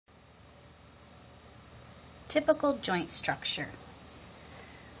Typical joint structure.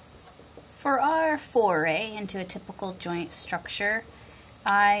 For our foray into a typical joint structure,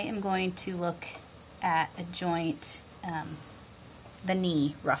 I am going to look at a joint, the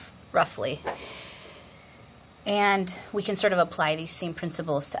knee, roughly. And we can sort of apply these same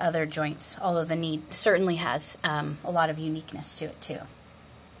principles to other joints, although the knee certainly has a lot of uniqueness to it too.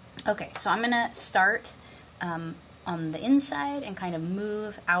 Okay, so I'm going to start on the inside and kind of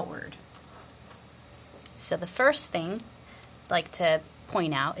move outward. So the first thing I'd like to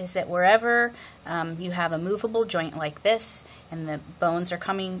point out is that wherever you have a movable joint like this and the bones are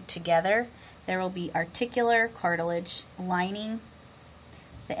coming together, there will be articular cartilage lining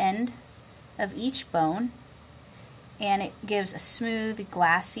the end of each bone, and it gives a smooth,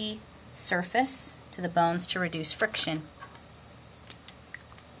 glassy surface to the bones to reduce friction.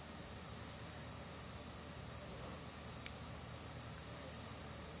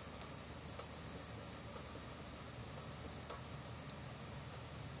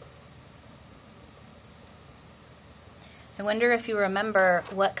 I wonder if you remember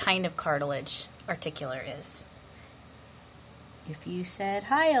what kind of cartilage articular is. If you said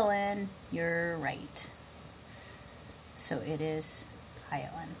hyaline, you're right. So it is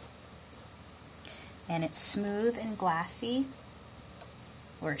hyaline. And it's smooth and glassy,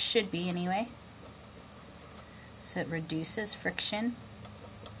 or it should be anyway. So it reduces friction.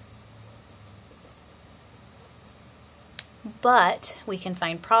 But we can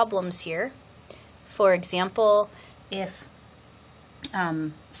find problems here. For example, if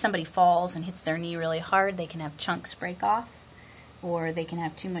somebody falls and hits their knee really hard, they can have chunks break off, or they can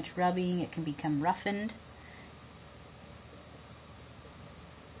have too much rubbing, it can become roughened.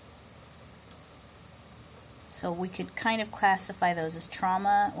 So we could kind of classify those as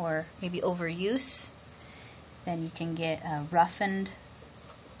trauma or maybe overuse. Then you can get a roughened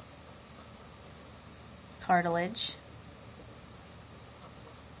cartilage,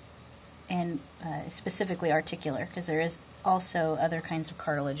 and specifically articular, because there is also other kinds of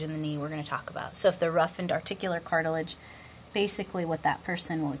cartilage in the knee we're going to talk about. So if they're roughened articular cartilage, basically what that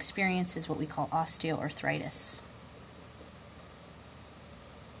person will experience is what we call osteoarthritis.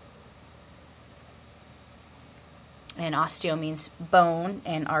 And osteo means bone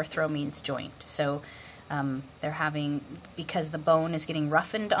and arthro means joint. So they're having, because the bone is getting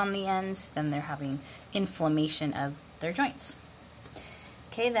roughened on the ends, then they're having inflammation of their joints.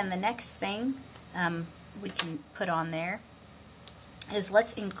 Okay, then the next thing we can put on there is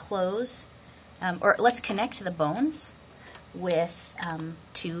let's enclose, or let's connect the bones with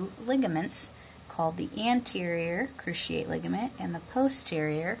two ligaments called the anterior cruciate ligament and the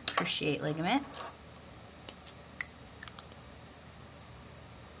posterior cruciate ligament.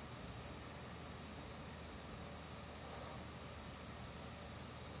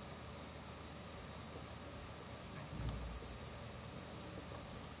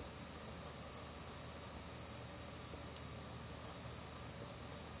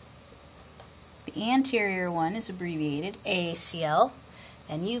 The anterior one is abbreviated ACL,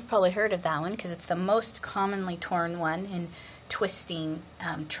 and you've probably heard of that one because it's the most commonly torn one in twisting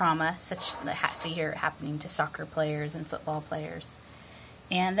trauma, such that you hear it happening to soccer players and football players.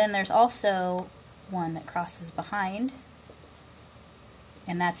 And then there's also one that crosses behind,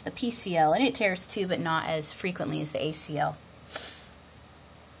 and that's the PCL, and it tears too, but not as frequently as the ACL.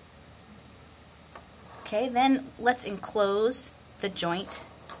 Okay, then let's enclose the joint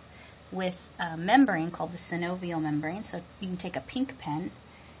with a membrane called the synovial membrane. So you can take a pink pen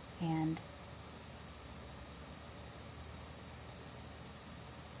and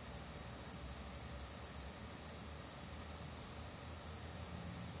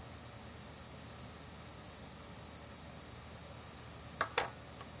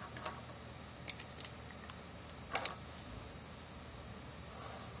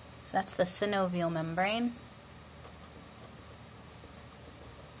so that's the synovial membrane.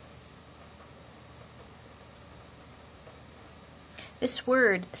 This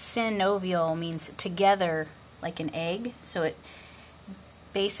word synovial means together like an egg, so it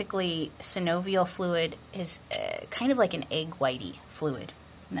basically, synovial fluid is kind of like an egg whitey fluid,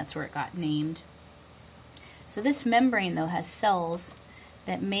 and that's where it got named. So this membrane though has cells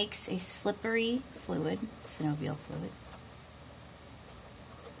that makes a slippery fluid, synovial fluid.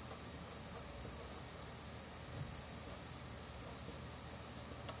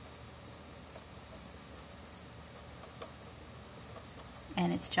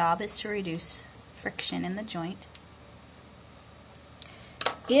 And its job is to reduce friction in the joint.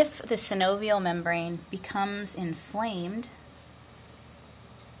 If the synovial membrane becomes inflamed,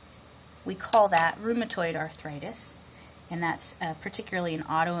 we call that rheumatoid arthritis, and that's particularly an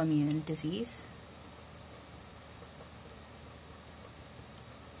autoimmune disease.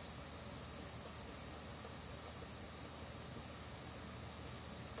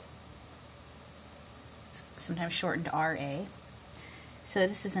 sometimes shortened RA. So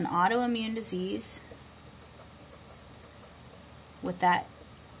this is an autoimmune disease. What that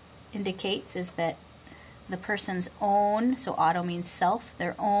indicates is that the person's own, so auto means self,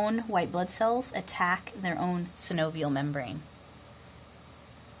 their own white blood cells attack their own synovial membrane.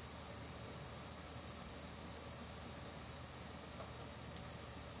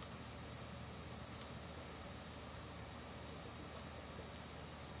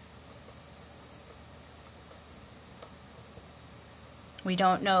 We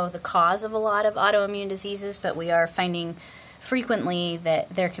don't know the cause of a lot of autoimmune diseases, but we are finding frequently that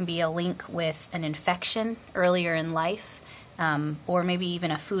there can be a link with an infection earlier in life, or maybe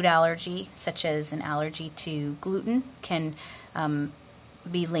even a food allergy, such as an allergy to gluten, can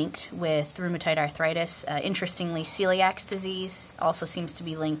be linked with rheumatoid arthritis. Interestingly, celiac disease also seems to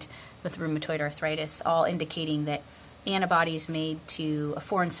be linked with rheumatoid arthritis, all indicating that antibodies made to a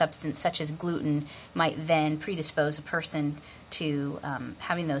foreign substance such as gluten might then predispose a person to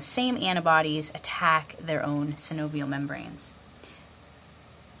having those same antibodies attack their own synovial membranes.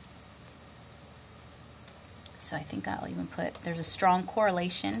 So I think I'll even put, there's a strong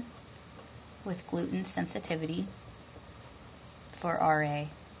correlation with gluten sensitivity for RA.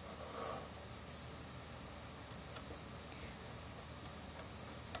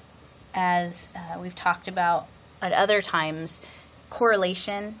 As we've talked about at other times,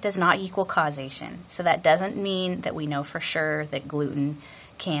 correlation does not equal causation. So that doesn't mean that we know for sure that gluten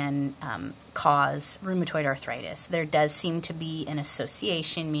can cause rheumatoid arthritis. There does seem to be an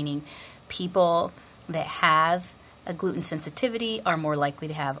association, meaning people that have a gluten sensitivity are more likely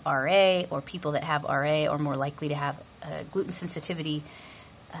to have RA, or people that have RA are more likely to have gluten sensitivity.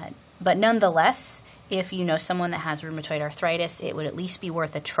 But nonetheless, if you know someone that has rheumatoid arthritis, it would at least be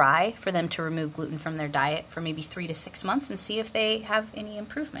worth a try for them to remove gluten from their diet for maybe 3 to 6 months and see if they have any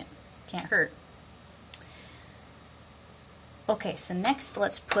improvement. Can't hurt. Okay, so next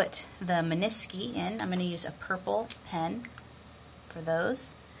let's put the menisci in. I'm going to use a purple pen for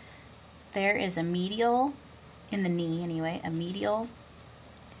those. There is a medial, in the knee anyway, a medial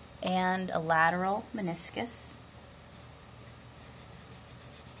and a lateral meniscus.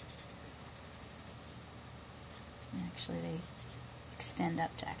 Actually, they extend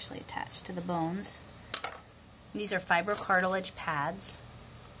up to actually attach to the bones. These are fibrocartilage pads.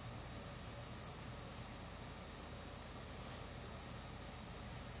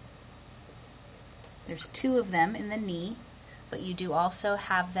 There's 2 of them in the knee, but you do also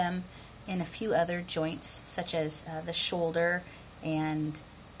have them in a few other joints, such as the shoulder and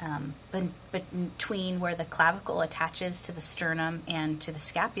between where the clavicle attaches to the sternum and to the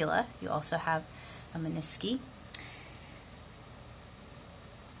scapula. You also have a menisci.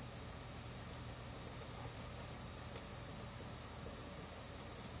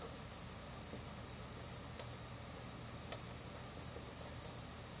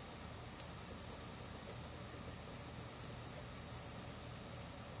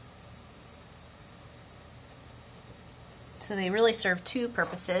 So they really serve 2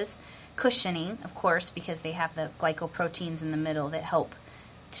 purposes. Cushioning, of course, because they have the glycoproteins in the middle that help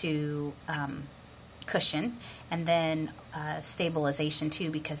to cushion, and then stabilization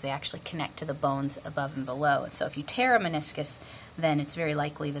too, because they actually connect to the bones above and below. And so if you tear a meniscus, then it's very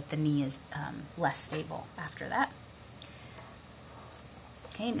likely that the knee is less stable after that.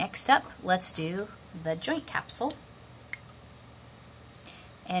 Okay, next up, let's do the joint capsule.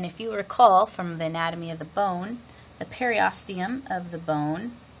 And if you recall from the anatomy of the bone, the periosteum of the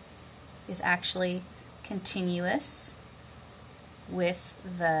bone is actually continuous with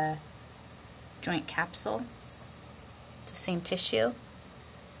the joint capsule, the same tissue.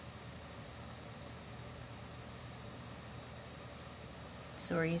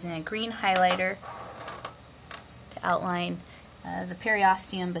 So we're using a green highlighter to outline the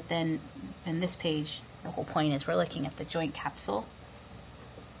periosteum, but then in this page, the whole point is we're looking at the joint capsule.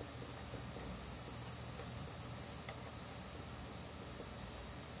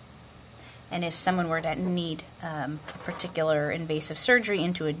 And if someone were to need a particular invasive surgery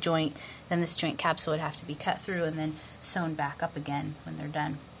into a joint, then this joint capsule would have to be cut through and then sewn back up again when they're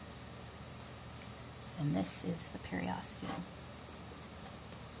done. And this is the periosteum.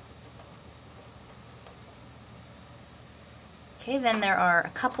 Okay, then there are a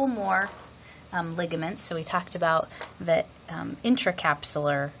couple more ligaments. So we talked about the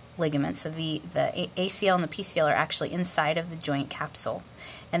intracapsular ligaments. So the ACL and the PCL are actually inside of the joint capsule.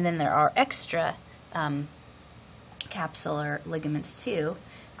 And then there are extra capsular ligaments too,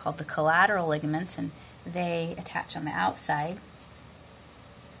 called the collateral ligaments, and they attach on the outside.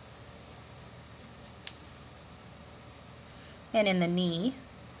 And in the knee,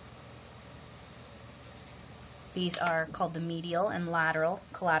 These are called the medial and lateral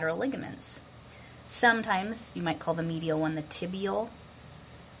collateral ligaments. Sometimes you might call the medial one the tibial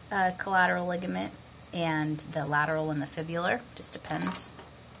collateral ligament and the lateral one the fibular. Just depends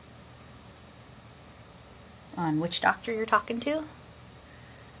on which doctor you're talking to.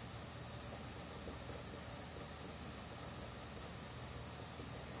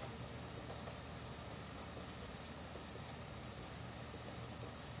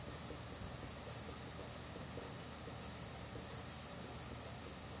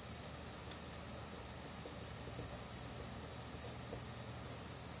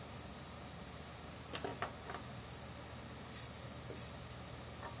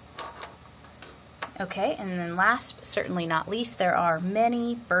 Okay, and then last but certainly not least, there are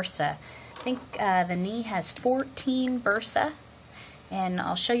many bursa. I think the knee has 14 bursa, and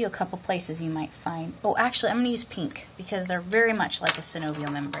I'll show you a couple places you might find. Oh, actually, I'm going to use pink because they're very much like a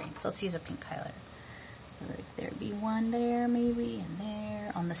synovial membrane. So let's use a pink highlighter. There'd be one there, maybe, and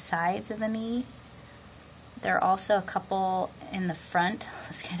there on the sides of the knee. There are also a couple in the front.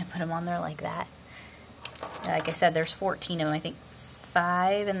 Let's kind of put them on there like that. Like I said, there's 14 of them. I think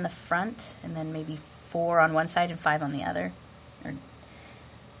 5 in the front, and then maybe 4 on one side and 5 on the other. Or,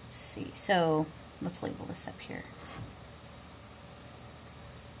 let's see. So let's label this up here.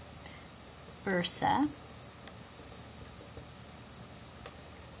 Bursa.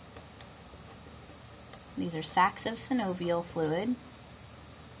 These are sacs of synovial fluid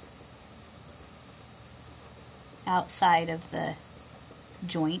outside of the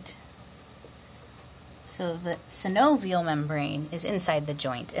joint. So the synovial membrane is inside the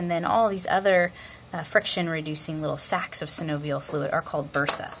joint, and then all these other friction-reducing little sacs of synovial fluid are called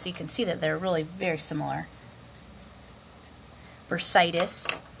bursa. So you can see that they're really very similar.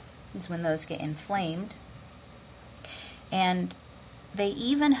 Bursitis is when those get inflamed, and they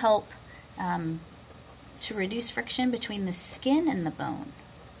even help to reduce friction between the skin and the bone.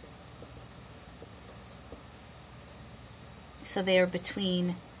 So they are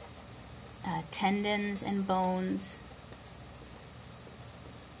between tendons and bones,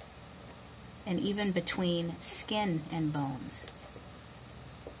 and even between skin and bones.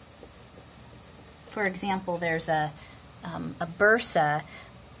 For example, there's a bursa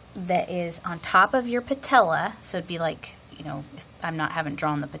that is on top of your patella, so it'd be like, you know, if haven't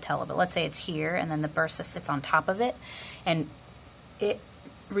drawn the patella, but let's say it's here, and then the bursa sits on top of it, and it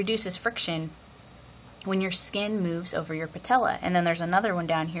reduces friction when your skin moves over your patella. And then there's another one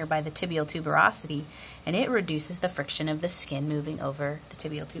down here by the tibial tuberosity, and it reduces the friction of the skin moving over the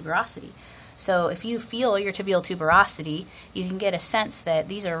tibial tuberosity. So if you feel your tibial tuberosity, you can get a sense that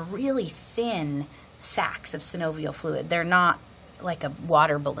these are really thin sacs of synovial fluid. They're not like a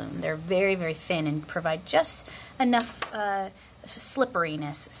water balloon. They're very, very thin and provide just enough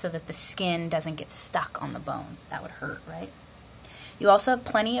slipperiness so that the skin doesn't get stuck on the bone. That would hurt, right? You also have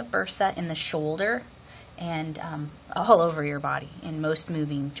plenty of bursa in the shoulder and all over your body in most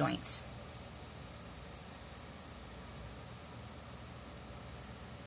moving joints.